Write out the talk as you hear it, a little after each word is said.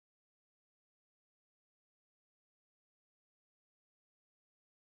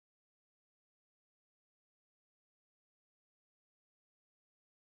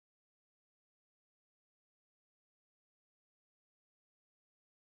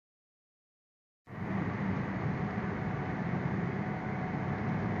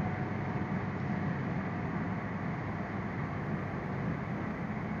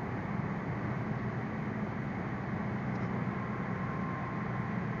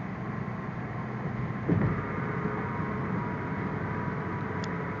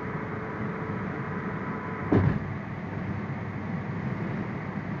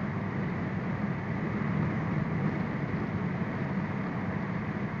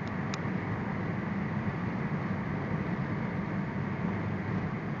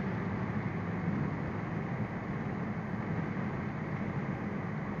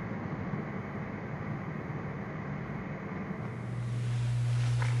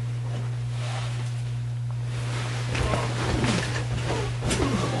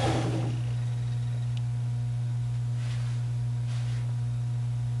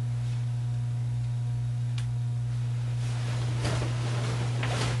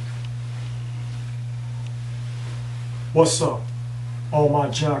What's up, all my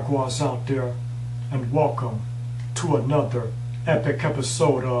Jaguars out there, and welcome to another epic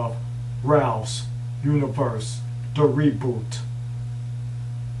episode of Ralph's Universe, the Reboot.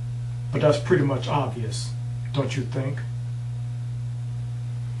 But that's pretty much obvious, don't you think?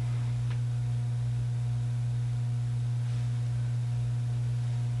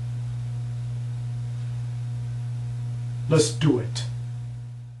 Let's do it.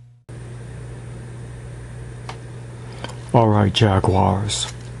 Alright,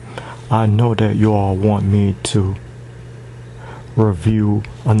 Jaguars, I know that you all want me to review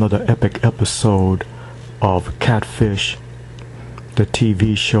another epic episode of Catfish, the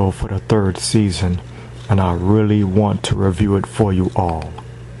TV show for the 3rd season, and I really want to review it for you all.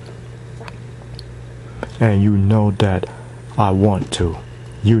 And you know that I want to.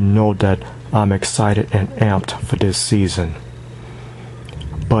 You know that I'm excited and amped for this season.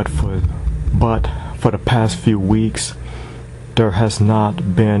 But for the past few weeks, there has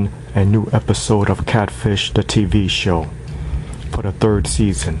not been a new episode of Catfish, the TV show, for the 3rd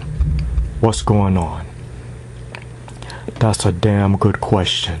season. What's going on? That's a damn good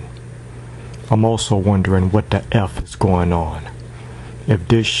question. I'm also wondering what the F is going on. If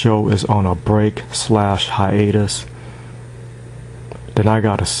this show is on a break/hiatus, then I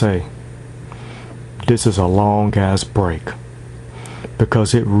gotta say, this is a long-ass break.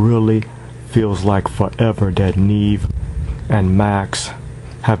 Because it really feels like forever that Neve and Max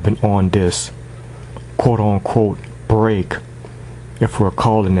have been on this quote-unquote break, if we're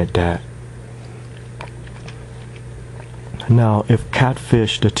calling it that. Now, if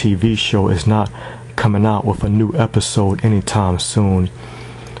Catfish, the TV show, is not coming out with a new episode anytime soon,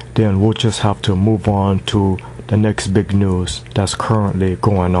 then we'll just have to move on to the next big news that's currently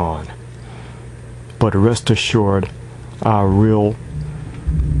going on. But rest assured, I will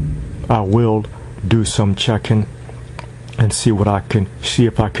do some checking and see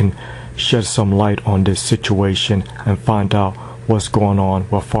if I can shed some light on this situation and find out what's going on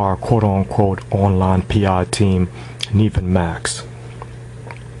with our quote-unquote online PI team, Neve and Max.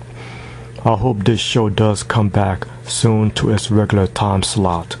 I hope this show does come back soon to its regular time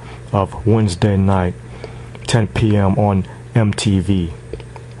slot of Wednesday night, 10 p.m. on MTV.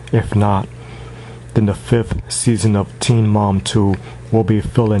 If not, then the 5th season of Teen Mom 2 will be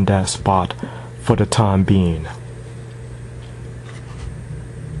filling that spot for the time being.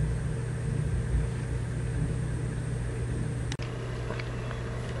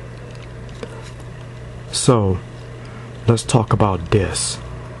 So, let's talk about this.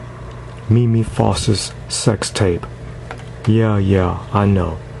 Mimi Faust's sex tape. Yeah, I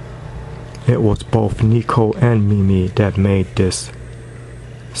know. It was both Nico and Mimi that made this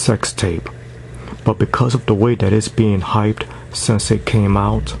sex tape. But because of the way that it's being hyped since it came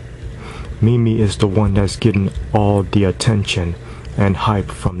out, Mimi is the one that's getting all the attention and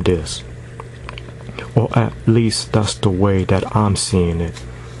hype from this. Or at least that's the way that I'm seeing it.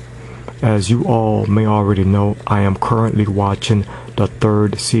 As you all may already know, I am currently watching the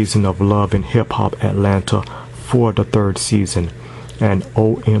 3rd season of Love and Hip Hop Atlanta for the 3rd season, and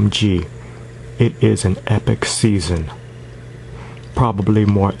OMG, it is an epic season. Probably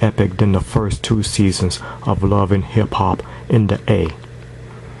more epic than the first 2 seasons of Love and Hip Hop in the A.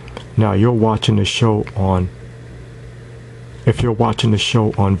 Now if you're watching the show on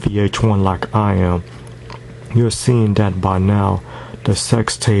VH1 like I am, you're seeing that by now the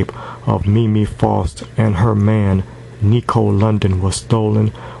sex tape of Mimi Faust and her man Nico London was stolen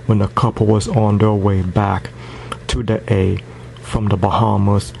when the couple was on their way back to the A from the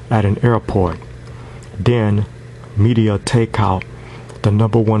Bahamas at an airport. Then Media Takeout, the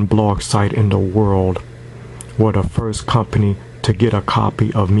 #1 blog site in the world, were the first company to get a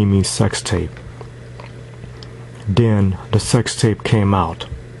copy of Mimi's sex tape. Then the sex tape came out.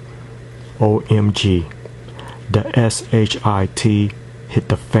 OMG. The SHIT hit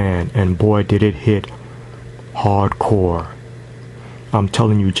the fan, and boy did it hit hardcore. I'm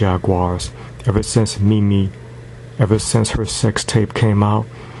telling you, Jaguars, ever since her sex tape came out,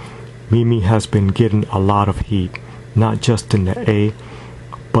 Mimi has been getting a lot of heat, not just in the A,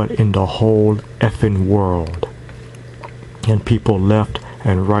 but in the whole effing world. And people left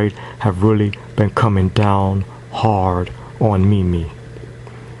and right have really been coming down hard on Mimi.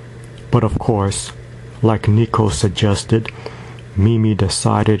 But of course, like Nico suggested, Mimi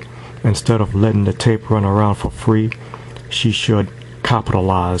decided instead of letting the tape run around for free, she should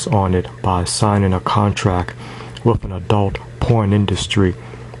capitalize on it by signing a contract with an adult porn industry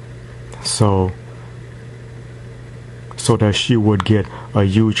so that she would get a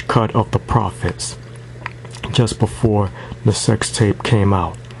huge cut of the profits. Just before the sex tape came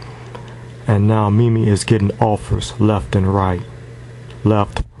out. And now Mimi is getting offers left,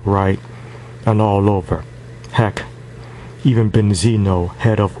 right, and all over. Heck, even Benzino,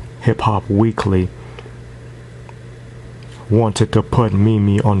 head of Hip Hop Weekly, wanted to put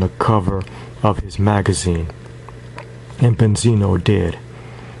Mimi on the cover of his magazine. And Benzino did.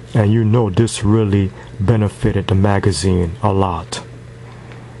 And you know this really benefited the magazine a lot.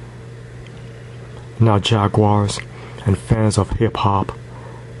 Now Jaguars and fans of hip hop,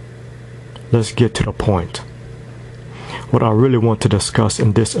 let's get to the point. What I really want to discuss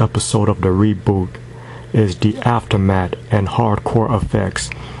in this episode of the Reboot is the aftermath and hardcore effects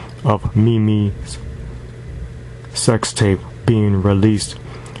of Mimi's sex tape being released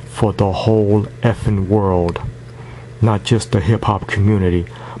for the whole effing world. Not just the hip hop community,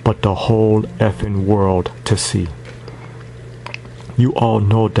 but the whole effing world to see. You all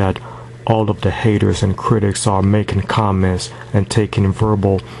know that all of the haters and critics are making comments and taking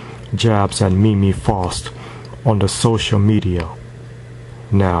verbal jabs at Mimi Faust on the social media.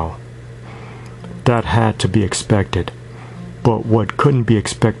 Now, that had to be expected, but what couldn't be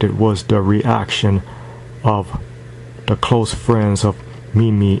expected was the reaction of the close friends of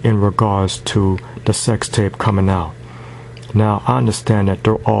Mimi in regards to the sex tape coming out. Now, I understand that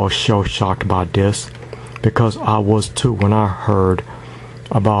they're all shell-shocked by this, because I was too when I heard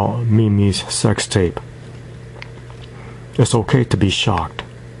about Mimi's sex tape. It's okay to be shocked.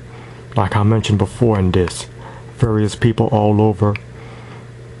 Like I mentioned before in this, various people all over,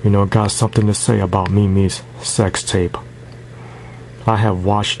 got something to say about Mimi's sex tape. I have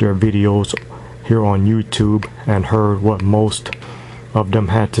watched their videos here on YouTube and heard what most of them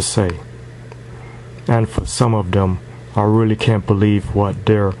had to say. And for some of them, I really can't believe what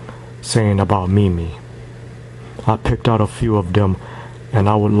they're saying about Mimi. I picked out a few of them, and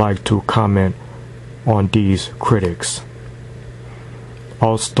I would like to comment on these critics.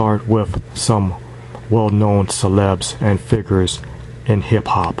 I'll start with some well-known celebs and figures in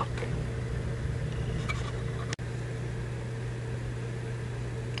hip-hop.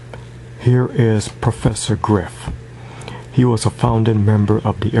 Here is Professor Griff. He was a founding member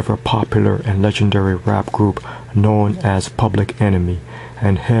of the ever-popular and legendary rap group known as Public Enemy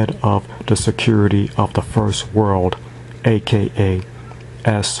and head of the security of the First World, aka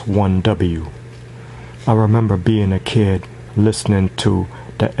S1W. I remember being a kid listening to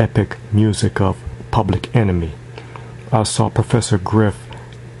the epic music of Public Enemy. I saw Professor Griff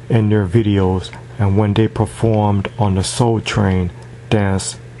in their videos and when they performed on the Soul Train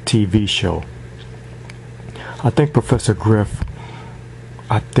dance TV show. I think Professor Griff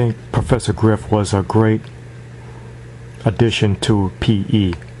was a great addition to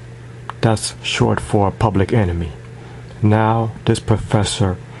PE. That's short for Public Enemy. Now this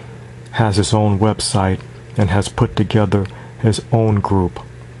professor has his own website and has put together his own group,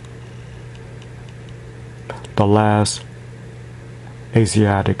 the Last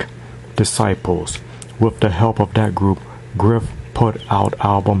Asiatic Disciples. With the help of that group, Griff put out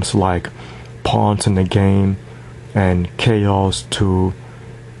albums like Pawns in the Game and Chaos to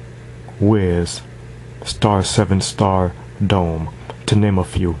Wiz, Star 7 Star Dome, to name a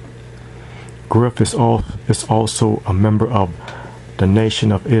few. Griff is also a member of the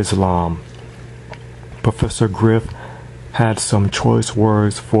Nation of Islam. Professor Griff had some choice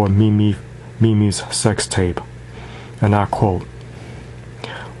words for Mimi's sex tape, and I quote,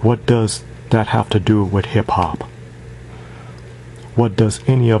 "What does that have to do with hip-hop? What does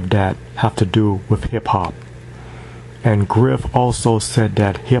any of that have to do with hip-hop?" And Griff also said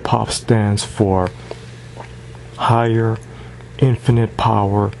that hip-hop stands for higher, infinite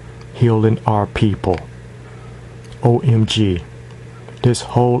power, healing our people. OMG, this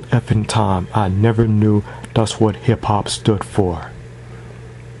whole effing time I never knew that's what hip-hop stood for.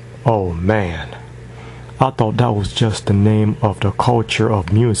 Oh man, I thought that was just the name of the culture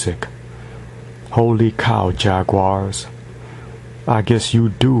of music. Holy cow, Jaguars. I guess you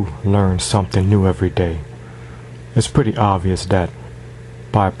do learn something new every day. It's pretty obvious that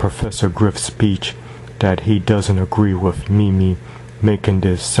by Professor Griff's speech that he doesn't agree with Mimi making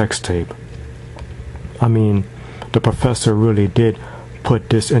this sex tape. I mean, the professor really did put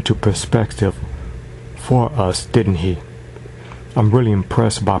this into perspective for us, didn't he? I'm really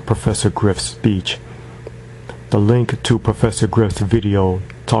impressed by Professor Griff's speech. The link to Professor Griff's video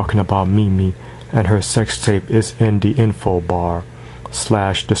talking about Mimi and her sex tape is in the info bar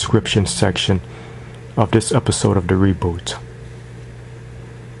 / description section of this episode of the Reboot.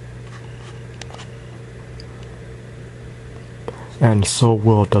 And so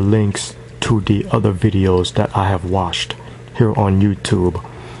will the links to the other videos that I have watched here on YouTube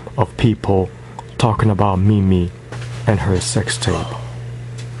of people talking about Mimi and her sex tape.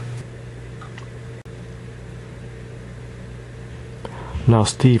 Now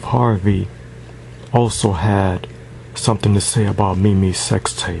Steve Harvey also had something to say about Mimi's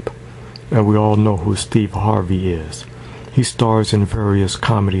sex tape, and we all know who Steve Harvey is. He stars in various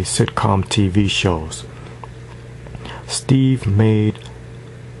comedy sitcom TV shows. Steve made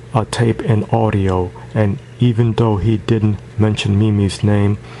a tape in audio, and even though he didn't mention Mimi's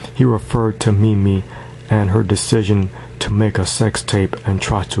name, he referred to Mimi and her decision to make a sex tape and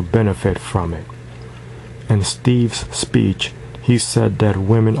try to benefit from it. In Steve's speech, he said that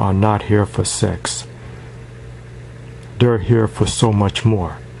women are not here for sex. They're here for so much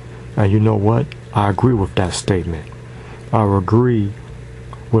more. And you know what? I agree with that statement. I agree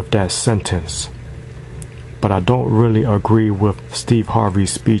with that sentence. But I don't really agree with Steve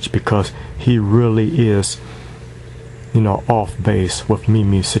Harvey's speech because he really is, off base with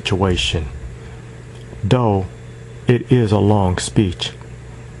Mimi's situation. Though it is a long speech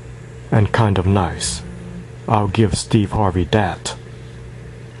and kind of nice. I'll give Steve Harvey that.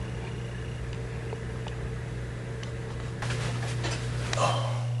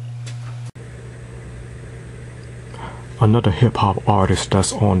 Another hip-hop artist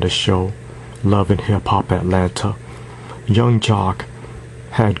that's on the show, Love and Hip Hop Atlanta, Young Jock,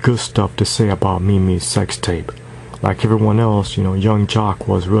 had good stuff to say about Mimi's sex tape. Like everyone else, Young Jock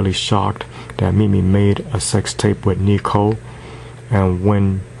was really shocked that Mimi made a sex tape with Nico, and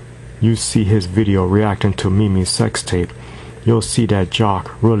when you see his video reacting to Mimi's sex tape, you'll see that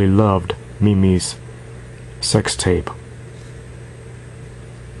Jock really loved Mimi's sex tape.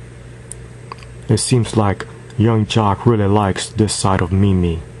 It seems like Young Jock really likes this side of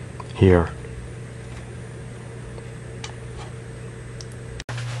Mimi here.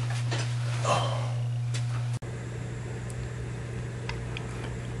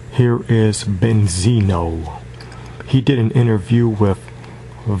 Here is Benzino. He did an interview with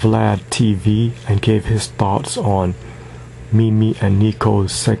Vlad TV and gave his thoughts on Mimi and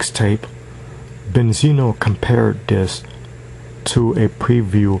Nico's sex tape. Benzino compared this to a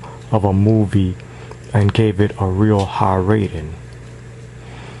preview of a movie and gave it a real high rating.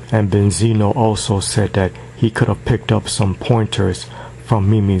 And Benzino also said that he could have picked up some pointers from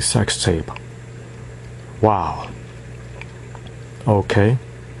Mimi's sex tape. Wow. Okay.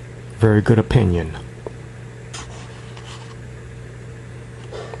 Very good opinion.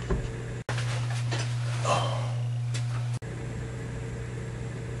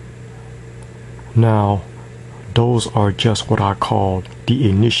 Now, those are just what I call the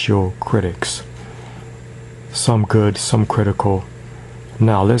initial critics. Some good, some critical.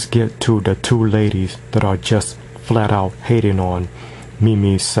 Now let's get to the two ladies that are just flat out hating on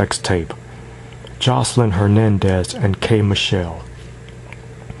Mimi's sex tape. Jocelyn Hernandez and K. Michelle.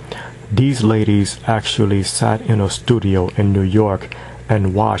 These ladies actually sat in a studio in New York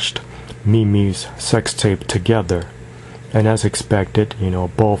and watched Mimi's sex tape together. And as expected,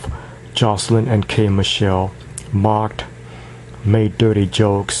 both Jocelyn and K. Michelle mocked, made dirty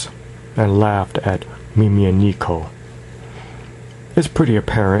jokes, and laughed at Mimi and Nico. It's pretty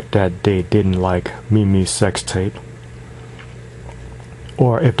apparent that they didn't like Mimi's sex tape.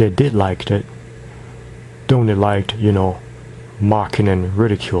 Or if they did like it, they only liked, mocking and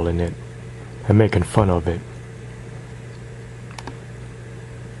ridiculing it and making fun of it.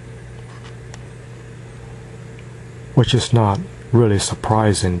 Which is not really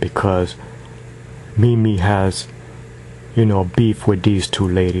surprising because Mimi has, beef with these two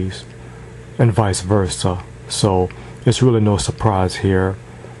ladies and vice versa. So it's really no surprise here,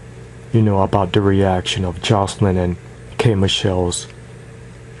 about the reaction of Jocelyn and K. Michelle's,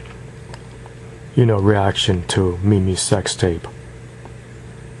 reaction to Mimi's sex tape.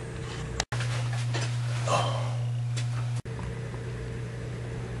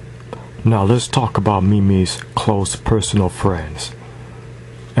 Now let's talk about Mimi's close personal friends.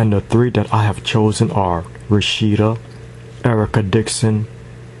 And the three that I have chosen are Rashida, Erica Dixon,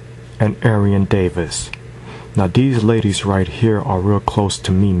 and Arian Davis. Now these ladies right here are real close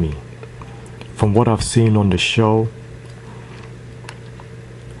to Mimi. From what I've seen on the show,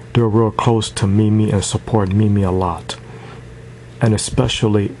 they're real close to Mimi and support Mimi a lot. And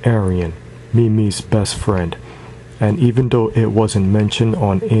especially Arian, Mimi's best friend. And even though it wasn't mentioned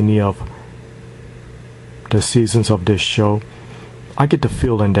on any of the seasons of this show, I get the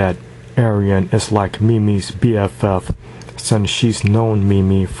feeling that Arian is like Mimi's BFF since she's known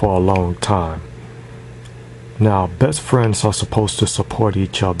Mimi for a long time. Now, best friends are supposed to support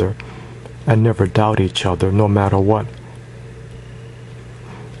each other and never doubt each other no matter what.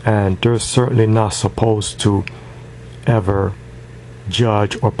 And they're certainly not supposed to ever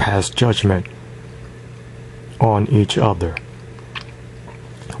judge or pass judgment on each other.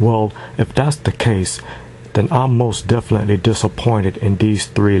 Well, if that's the case, then I'm most definitely disappointed in these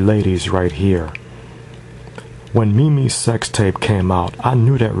three ladies right here. When Mimi's sex tape came out, I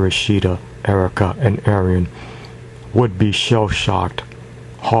knew that Rashida, Erica, and Arian would be shell-shocked,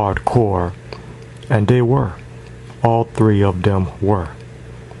 hardcore, and they were. All three of them were.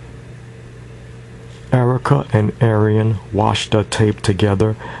 Erica and Arian watched the tape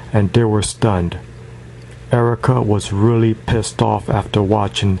together and they were stunned. Erica was really pissed off after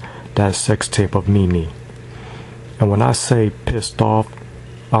watching that sex tape of Mimi. And when I say pissed off,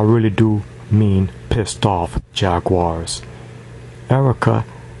 I really do mean pissed off, Jaguars. Erica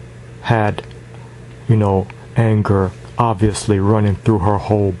had, anger obviously running through her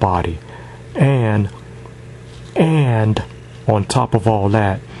whole body. And on top of all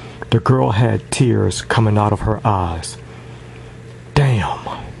that, the girl had tears coming out of her eyes. Damn.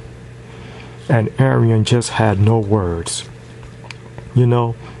 And Arian just had no words.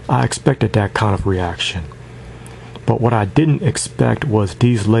 I expected that kind of reaction. But what I didn't expect was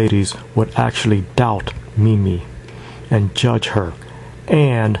these ladies would actually doubt Mimi and judge her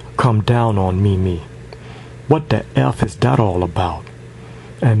and come down on Mimi. What the F is that all about?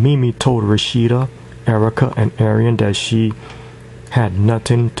 And Mimi told Rashida, Erica, and Arian that she had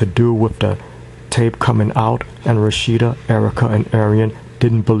nothing to do with the tape coming out, and Rashida, Erica, and Arian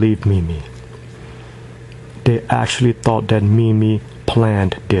didn't believe Mimi. They actually thought that Mimi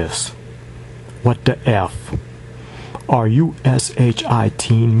planned this. What the F? Are you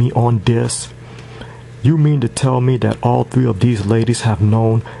SHITing me on this? You mean to tell me that all three of these ladies have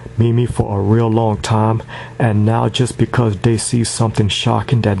known Mimi for a real long time, and now just because they see something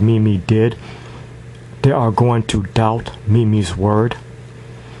shocking that Mimi did, they are going to doubt Mimi's word?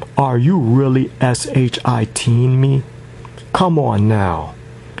 Are you really SHITing me? Come on now.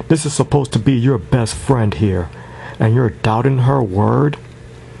 This is supposed to be your best friend here, and you're doubting her word?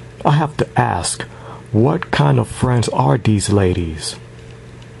 I have to ask, what kind of friends are these ladies?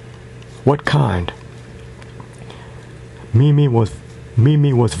 What kind? Mimi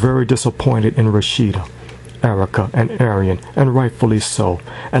was very disappointed in Rashida, Erica, and Arian, and rightfully so,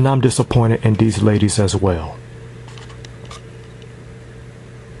 and I'm disappointed in these ladies as well.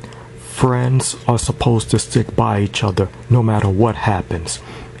 Friends are supposed to stick by each other no matter what happens,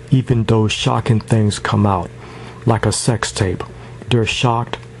 even though shocking things come out, like a sex tape. They're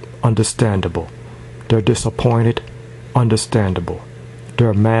shocked, understandable. They're disappointed, understandable.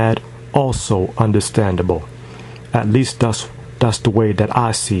 They're mad, also understandable. At least that's the way that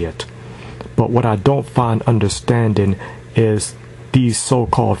I see it. But what I don't find understanding is these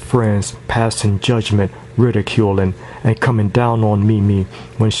so-called friends passing judgment, ridiculing, and coming down on Mimi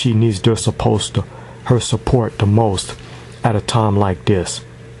when she needs her support the most at a time like this.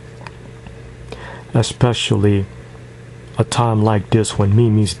 Especially a time like this when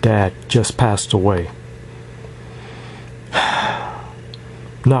Mimi's dad just passed away.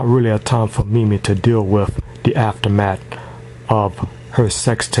 Not really a time for Mimi to deal with the aftermath of her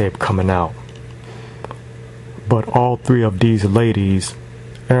sex tape coming out. But all three of these ladies,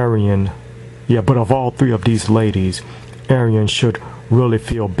 Arian should really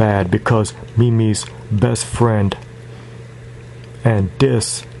feel bad because Mimi's best friend, and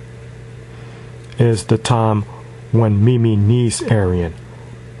this is the time when Mimi needs Arian,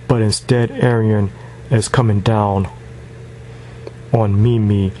 but instead Arian is coming down on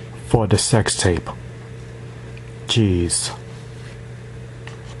Mimi for the sex tape. Jeez.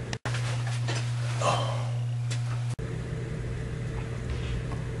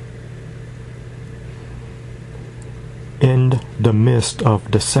 In the midst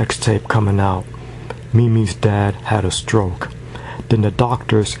of the sex tape coming out, Mimi's dad had a stroke. Then the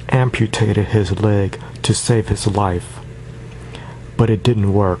doctors amputated his leg to save his life. But it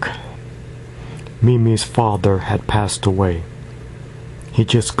didn't work. Mimi's father had passed away. He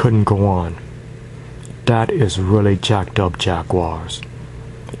just couldn't go on. That is really jacked up, Jaguars.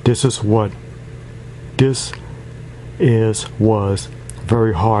 This was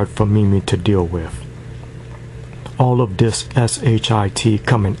very hard for Mimi to deal with. All of this SHIT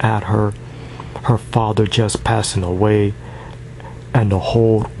coming at her, her father just passing away, and the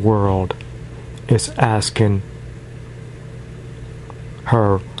whole world is asking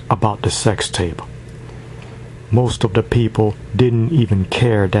her about the sex tape. Most of the people didn't even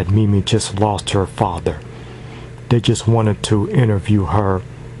care that Mimi just lost her father. They just wanted to interview her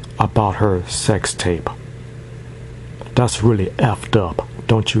about her sex tape. That's really effed up,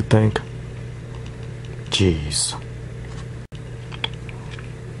 don't you think? Jeez.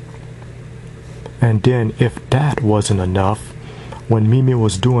 And then if that wasn't enough, when Mimi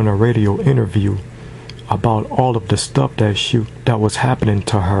was doing a radio interview about all of the stuff that was happening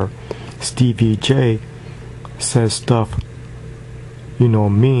to her, Stevie J said stuff,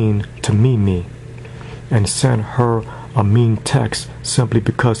 mean to Mimi, and sent her a mean text simply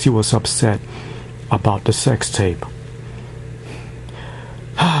because he was upset about the sex tape.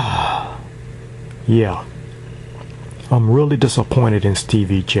 Yeah, I'm really disappointed in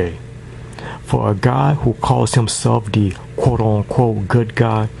Stevie J. For a guy who calls himself the quote-unquote good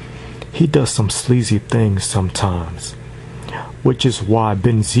guy, he does some sleazy things sometimes, which is why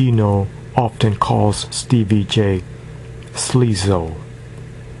Benzino often calls Stevie J Sleazo.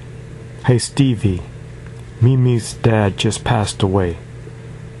 Hey Stevie, Mimi's dad just passed away.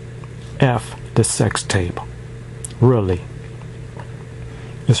 F the sex tape. Really.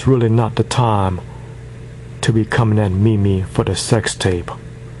 It's really not the time to be coming at Mimi for the sex tape.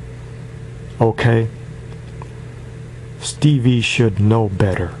 Okay? Stevie should know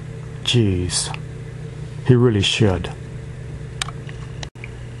better. Jeez. He really should.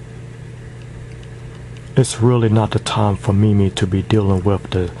 It's really not the time for Mimi to be dealing with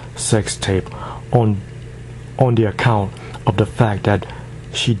the sex tape on the account of the fact that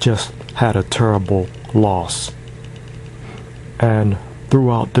she just had a terrible loss. And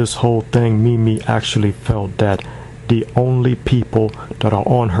throughout this whole thing, Mimi actually felt that the only people that are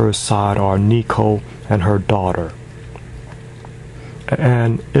on her side are Nico and her daughter.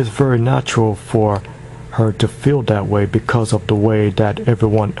 And it's very natural for her to feel that way because of the way that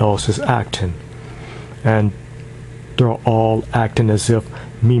everyone else is acting. And they're all acting as if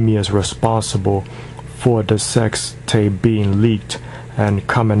Mimi is responsible for the sex tape being leaked and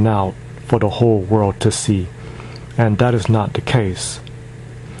coming out for the whole world to see. And that is not the case.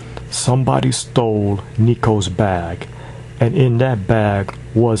 Somebody stole Nico's bag, and in that bag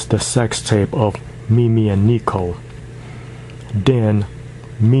was the sex tape of Mimi and Nico. Then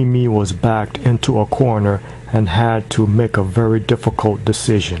Mimi was backed into a corner and had to make a very difficult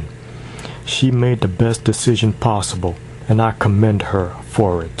decision. She made the best decision possible, and I commend her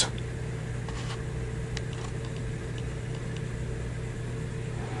for it.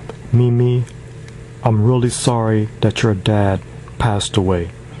 Mimi, I'm really sorry that your dad passed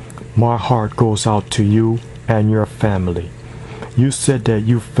away. My heart goes out to you and your family. You said that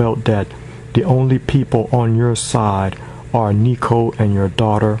you felt that the only people on your side are Nico and your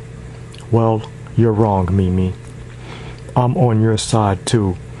daughter. Well, you're wrong, Mimi. I'm on your side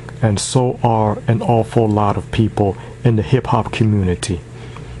too, and so are an awful lot of people in the hip-hop community.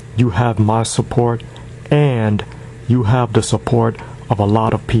 You have my support, and you have the support of a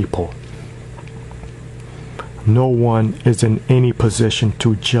lot of people. No one is in any position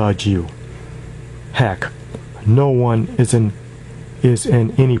to judge you. Heck, no one is in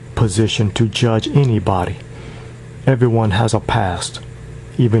any position to judge anybody. Everyone has a past,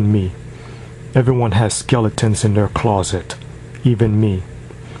 even me. Everyone has skeletons in their closet, even me.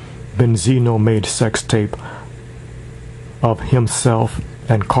 Benzino made sex tape of himself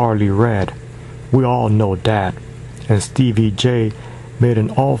and Carly Red. We all know that. And Stevie J made an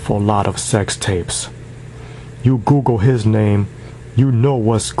awful lot of sex tapes. You Google his name, you know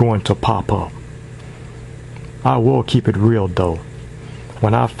what's going to pop up. I will keep it real though.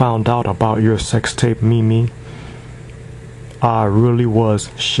 When I found out about your sex tape, Mimi, I really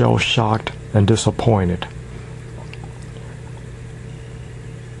was shell-shocked and disappointed.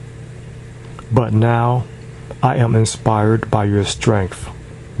 But now, I am inspired by your strength,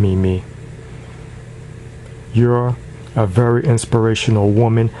 Mimi. You're a very inspirational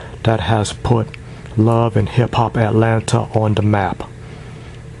woman that has put love and hip-hop Atlanta on the map.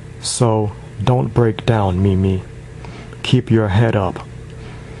 So, don't break down, Mimi. Keep your head up.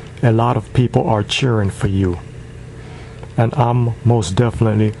 A lot of people are cheering for you. And I'm most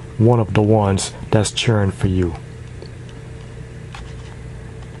definitely one of the ones that's cheering for you.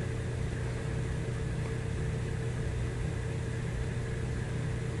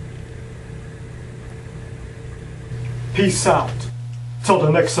 Peace out. Till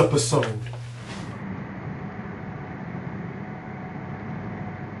the next episode.